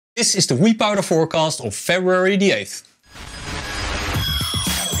This is the wepowder forecast of February the 8th.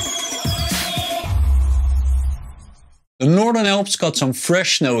 The Northern Alps got some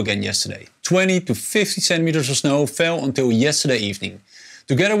fresh snow again yesterday. 20 to 50 centimeters of snow fell until yesterday evening.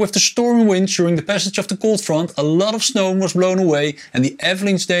 Together with the stormy winds during the passage of the cold front, a lot of snow was blown away and the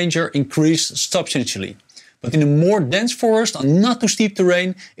avalanche danger increased substantially. But in a more dense forest on not too steep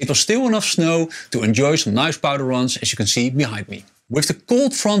terrain, it was still enough snow to enjoy some nice powder runs, as you can see behind me. With the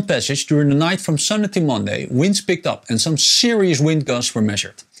cold front passage during the night from Sunday to Monday, winds picked up and some serious wind gusts were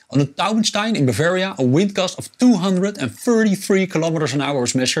measured. On the Taubenstein in Bavaria, a wind gust of 233 km an hour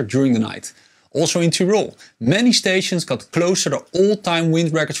was measured during the night. Also in Tyrol, many stations got close to the all-time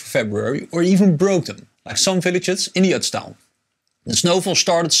wind records for February or even broke them, like some villages in the Ötztal. The snowfall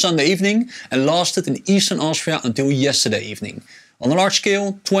started Sunday evening and lasted in eastern Austria until yesterday evening. On a large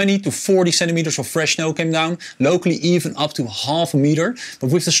scale, 20 to 40 centimeters of fresh snow came down, locally even up to half a meter, but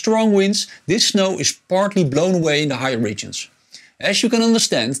with the strong winds, this snow is partly blown away in the higher regions. As you can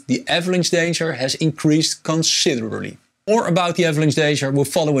understand, the avalanche danger has increased considerably. More about the avalanche danger will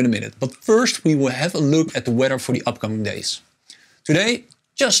follow in a minute, but first we will have a look at the weather for the upcoming days. Today,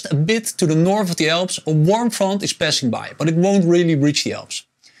 just a bit to the north of the Alps, a warm front is passing by, but it won't really reach the Alps.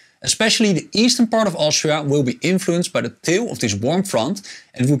 Especially the eastern part of Austria will be influenced by the tail of this warm front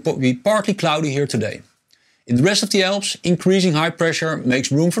and it will be partly cloudy here today. In the rest of the Alps, increasing high pressure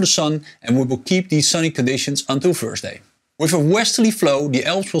makes room for the sun and we will keep these sunny conditions until Thursday. With a westerly flow, the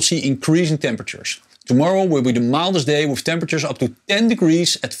Alps will see increasing temperatures. Tomorrow will be the mildest day with temperatures up to 10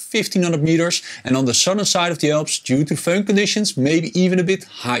 degrees at 1500 meters and on the southern side of the Alps, due to föhn conditions, maybe even a bit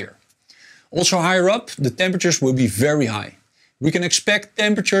higher. Also higher up, the temperatures will be very high. We can expect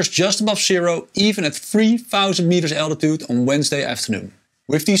temperatures just above zero even at 3000 meters altitude on Wednesday afternoon.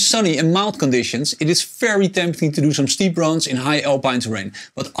 With these sunny and mild conditions, it is very tempting to do some steep runs in high alpine terrain.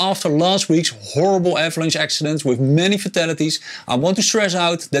 But after last week's horrible avalanche accidents with many fatalities, I want to stress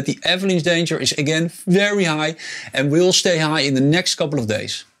out that the avalanche danger is again very high and will stay high in the next couple of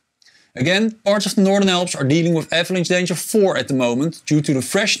days. Again, parts of the Northern Alps are dealing with avalanche danger 4 at the moment due to the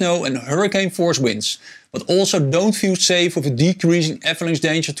fresh snow and hurricane force winds. But also don't feel safe with a decreasing avalanche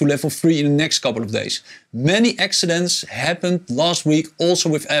danger to level 3 in the next couple of days. Many accidents happened last week also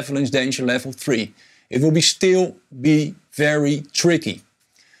with avalanche danger level 3. It will still be very tricky.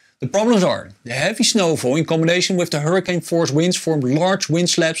 The problems are the heavy snowfall in combination with the hurricane force winds formed large wind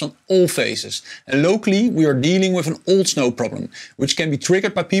slabs on all faces. And locally we are dealing with an old snow problem, which can be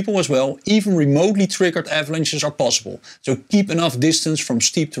triggered by people as well. Even remotely triggered avalanches are possible, so keep enough distance from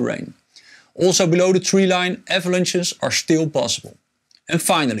steep terrain. Also below the tree line, avalanches are still possible. And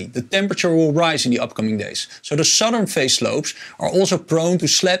finally, the temperature will rise in the upcoming days, so the southern face slopes are also prone to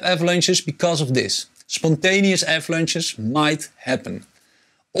slab avalanches because of this. Spontaneous avalanches might happen.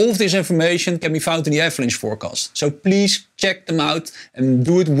 All of this information can be found in the avalanche forecast, so please check them out and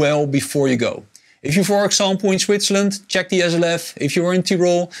do it well before you go. If you're, for example, in Switzerland, check the SLF. If you're in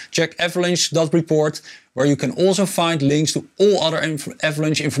Tyrol, check avalanche.report, where you can also find links to all other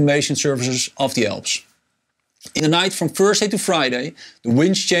avalanche information services of the Alps. In the night from Thursday to Friday, the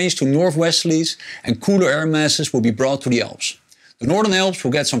winds change to northwesterlies and cooler air masses will be brought to the Alps. The Northern Alps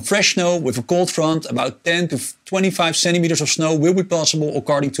will get some fresh snow with a cold front. About 10 to 25 centimeters of snow will be possible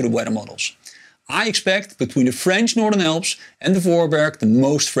according to the weather models. I expect between the French Northern Alps and the Voorberg the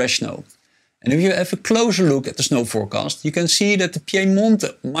most fresh snow. And if you have a closer look at the snow forecast, you can see that the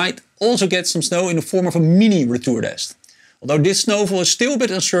Piemonte might also get some snow in the form of a mini retourdest. Although this snowfall is still a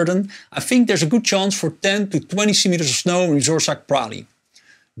bit uncertain, I think there's a good chance for 10 to 20 centimeters of snow in Zorzak-Prali.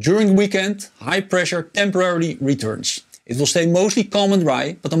 During the weekend, high pressure temporarily returns. It will stay mostly calm and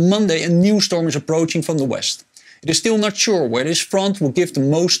dry, but on Monday a new storm is approaching from the west. It is still not sure where this front will give the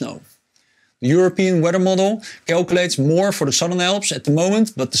most snow. The European weather model calculates more for the Southern Alps at the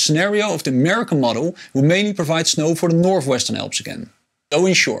moment, but the scenario of the American model will mainly provide snow for the Northwestern Alps again. So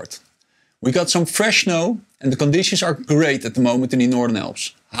in short, we got some fresh snow and the conditions are great at the moment in the Northern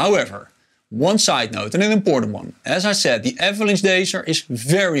Alps. However, one side note and an important one. As I said, the avalanche danger is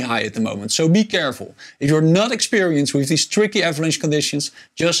very high at the moment, so be careful. If you're not experienced with these tricky avalanche conditions,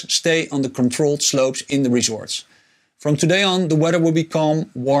 just stay on the controlled slopes in the resorts. From today on, the weather will be calm,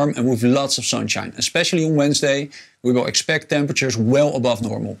 warm and with lots of sunshine. Especially on Wednesday, we will expect temperatures well above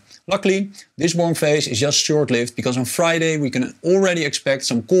normal. Luckily, this warm phase is just short-lived because on Friday we can already expect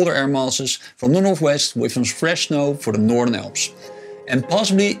some colder air masses from the northwest with some fresh snow for the Northern Alps. And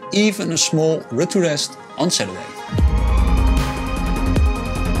possibly even a small retourest on Saturday.